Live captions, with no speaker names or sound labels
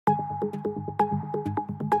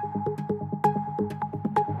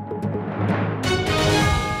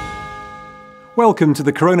Welcome to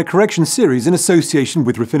the Corona Correction series in association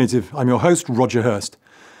with Refinitiv. I'm your host, Roger Hirst.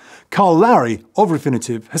 Carl Lowry of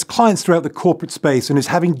Refinitiv has clients throughout the corporate space and is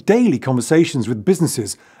having daily conversations with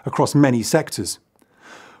businesses across many sectors.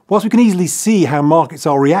 Whilst we can easily see how markets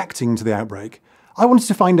are reacting to the outbreak, I wanted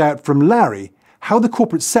to find out from Lowry how the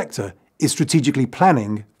corporate sector is strategically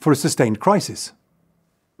planning for a sustained crisis.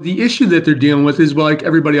 The issue that they're dealing with is like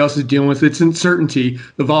everybody else is dealing with. It's uncertainty,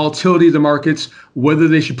 the volatility of the markets, whether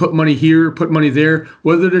they should put money here or put money there,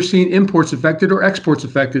 whether they're seeing imports affected or exports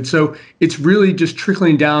affected. So it's really just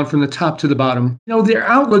trickling down from the top to the bottom. Their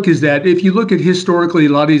outlook is that if you look at historically, a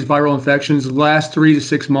lot of these viral infections last 3 to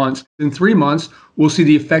 6 months. In 3 months, we'll see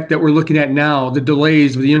the effect that we're looking at now, the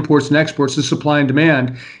delays of the imports and exports, the supply and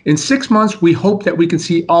demand. In 6 months, we hope that we can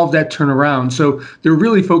see all of that turn around. So they're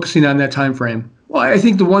really focusing on that time frame. Well, I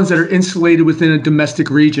think the ones that are insulated within a domestic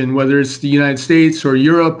region, whether it's the United States or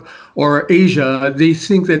Europe or Asia, they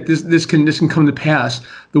think that this can come to pass.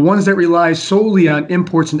 The ones that rely solely on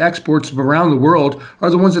imports and exports around the world are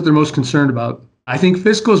the ones that they're most concerned about. I think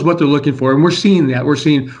fiscal is what they're looking for, and we're seeing that. We're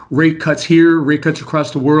seeing rate cuts here, rate cuts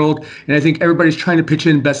across the world, and I think everybody's trying to pitch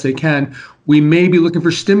in best they can. We may be looking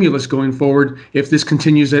for stimulus going forward if this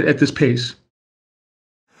continues at this pace.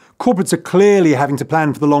 Corporates are clearly having to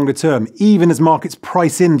plan for the longer term, even as markets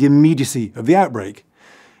price in the immediacy of the outbreak.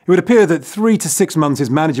 It would appear that 3 to 6 months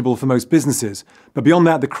is manageable for most businesses, but beyond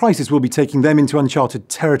that, the crisis will be taking them into uncharted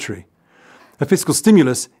territory. A fiscal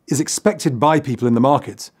stimulus is expected by people in the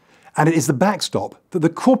markets, and it is the backstop that the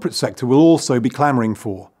corporate sector will also be clamouring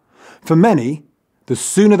for. For many, the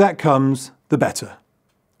sooner that comes, the better.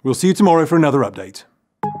 We'll see you tomorrow for another update.